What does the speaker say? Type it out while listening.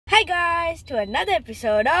guys to another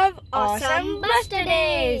episode of Awesome Buster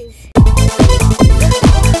Days.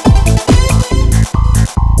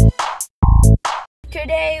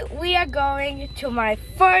 Today we are going to my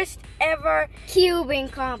first ever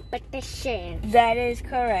cubing competition. That is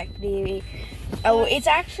correct, Davey. Oh, it's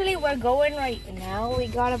actually we're going right now. We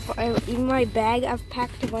got in my bag. I've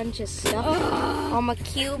packed a bunch of stuff. All my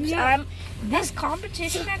cubes. Yeah. This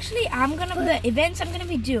competition actually, the events I'm gonna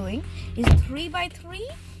be doing is 3x3,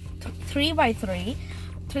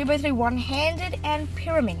 3x3 one-handed, and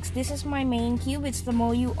pyramids. This is my main cube. It's the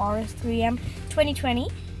Moyu RS3M 2020,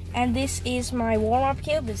 and this is my warm-up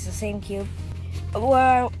cube. It's the same cube.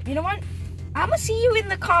 Well, you know what? I'm gonna see you in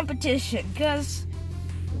the competition because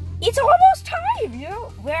it's almost time, you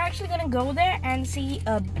know. We're actually gonna go there and see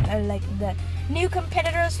like the new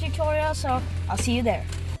competitors tutorial. So I'll see you there.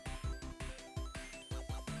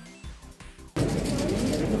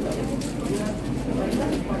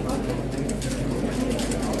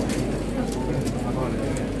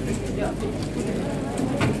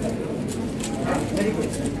 Very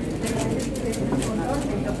good.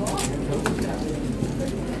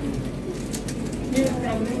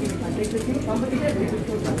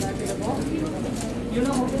 You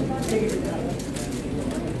know how to take it.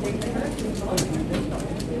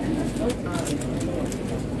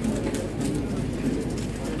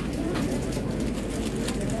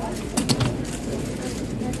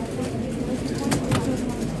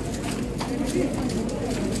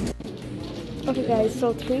 Okay guys,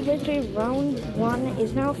 so 3x3 round 1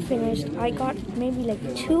 is now finished. I got maybe like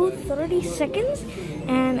 2:30 seconds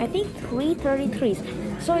and I think 3:33s.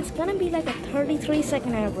 So it's gonna be like a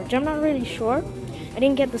 33-second average. I'm not really sure. I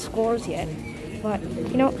didn't get the scores yet, but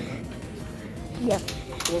you know, yeah.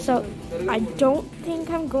 So I don't think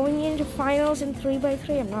I'm going into finals in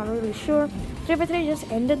 3x3. I'm not really sure. 3x3 just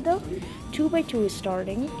ended though. 2x2 is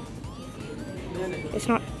starting. It's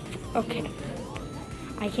not okay.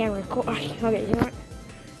 I can't record. Okay, you know what?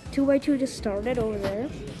 2x2 just started over there,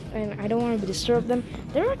 and I don't want to disturb them.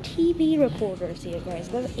 There are TV recorders here, guys.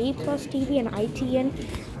 There's A+ TV and ITN.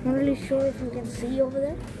 I'm not really sure if you can see over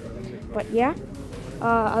there, but yeah.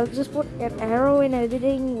 I'll just put an arrow in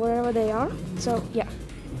editing wherever they are. So yeah.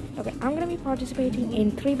 Okay, I'm gonna be participating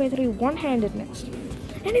in 3x3 one-handed next,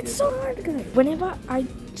 and it's so hard, guys. Whenever I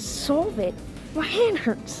solve it, my hand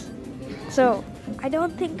hurts. So I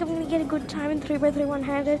don't think I'm gonna get a good time in 3x3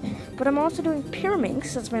 one-handed, but I'm also doing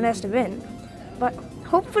pyramids. That's my last event. But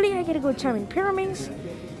hopefully I get a good time in pyramids,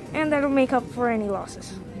 and that'll make up for any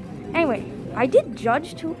losses. Anyway, I did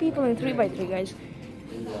judge 2 people in 3x3, guys.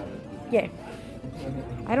 Yeah.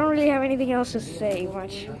 I don't really have anything else to say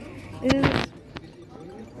much.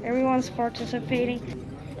 Everyone's participating.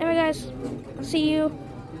 Anyway, guys, I'll see you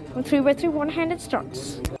when 3x3 one-handed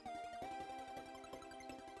starts.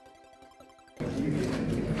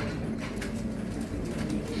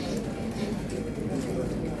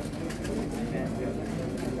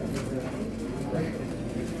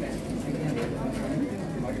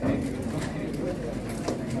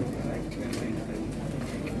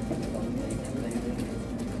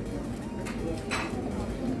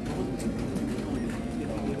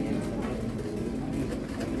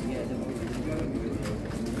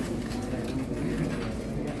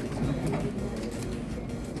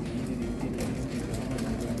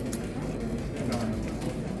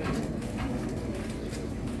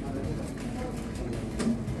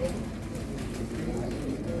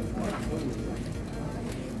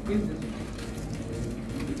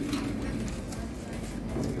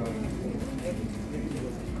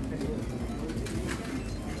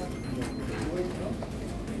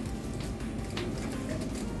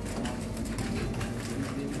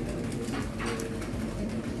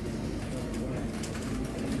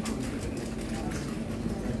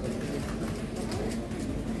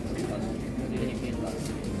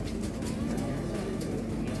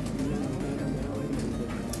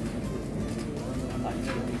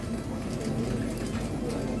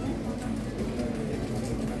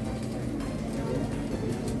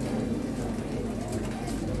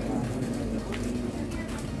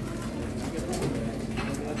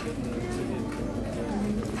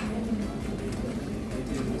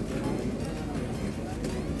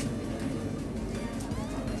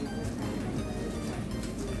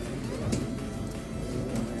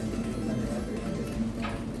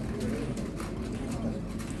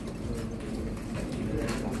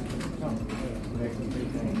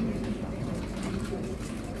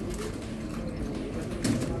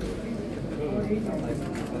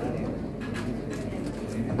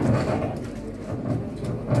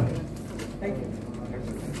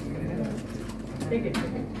 Take it.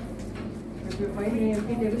 If you find any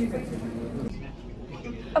empty table,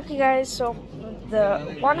 Okay guys, so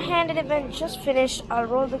the one-handed event just finished. I'll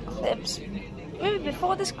roll the clips. Maybe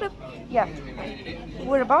before this clip, yeah.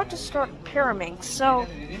 We're about to start pyramiding, so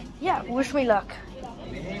yeah, wish me luck.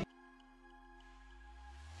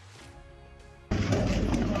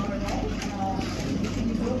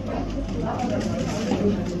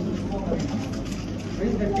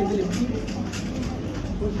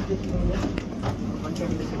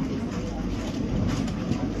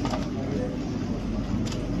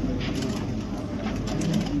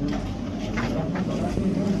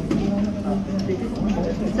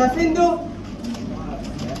 Sasindu!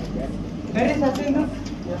 Where is Sasindu?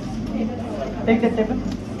 Take the table.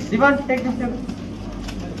 Divan, take this table.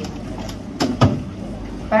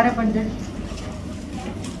 Para Panjat.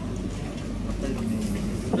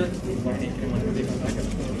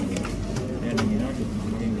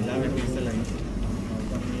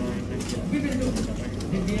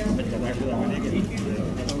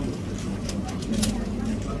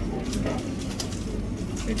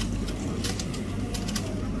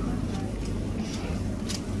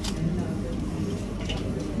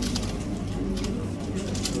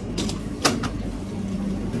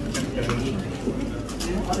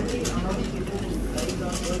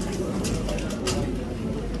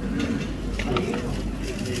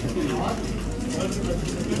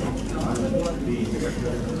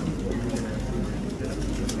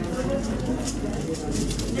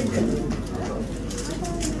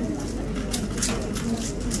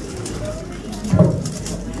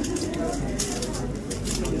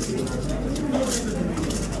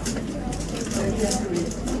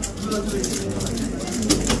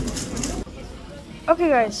 Okay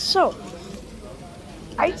guys, so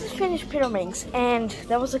I just finished pyramids and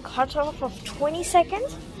there was a cutoff of 20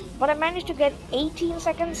 seconds, but I managed to get 18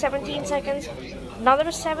 seconds, 17 seconds,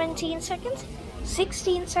 another 17 seconds,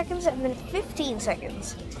 16 seconds, and then 15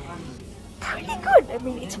 seconds. Pretty good. I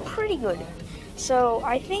mean, it's pretty good. So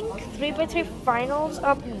I think 3x3 finals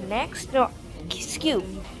up next. No,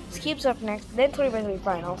 Scube's up next, then 3x3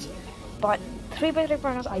 finals. But 3x3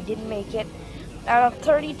 finals, I didn't make it. Out of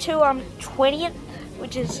 32, I'm 20th,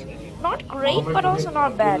 which is not great, but also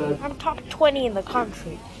not bad. I'm top 20 in the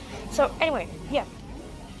country. So anyway, yeah.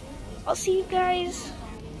 I'll see you guys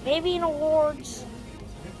maybe in awards.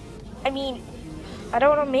 I mean, I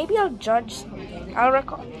don't know, maybe I'll judge something.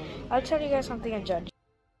 I'll tell you guys something and judge.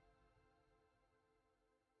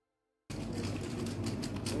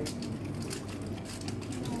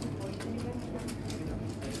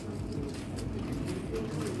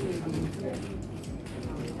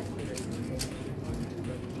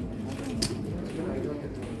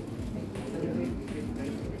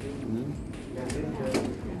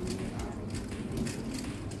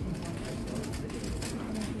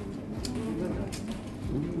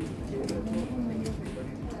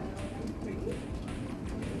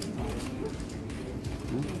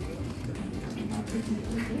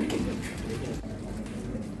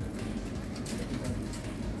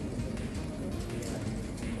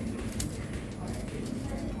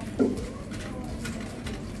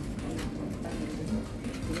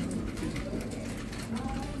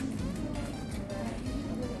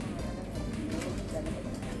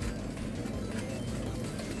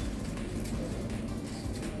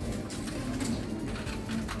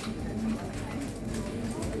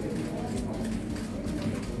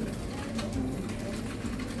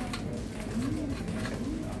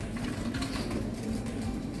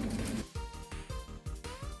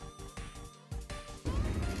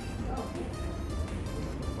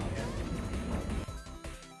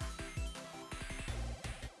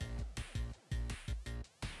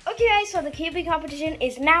 Okay guys, so the CUBING competition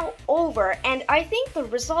is now over and I think the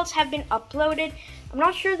results have been uploaded. I'm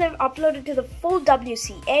not sure they've uploaded to the full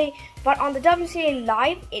WCA, but on the WCA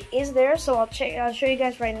live it is there, so I'll show you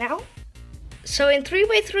guys right now. So in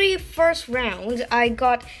 3x3 first round, I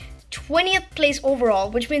got 20th place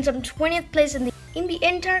overall, which means I'm 20th place in the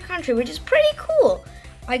entire country, which is pretty cool.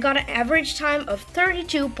 I got an average time of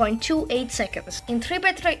 32.28 seconds. In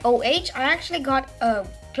 3x3 OH, I actually got a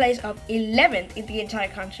place of 11th in the entire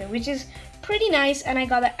country, which is pretty nice, and I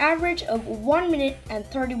got an average of 1 minute and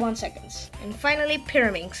 31 seconds. And finally,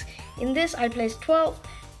 pyramids. In this, I placed 12th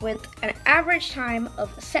with an average time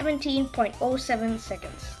of 17.07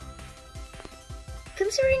 seconds.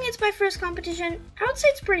 Considering it's my first competition, I would say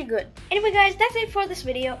it's pretty good. Anyway guys, that's it for this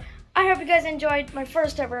video. I hope you guys enjoyed my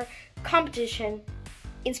first ever competition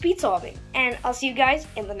in speed solving, and I'll see you guys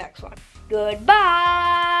in the next one. Goodbye!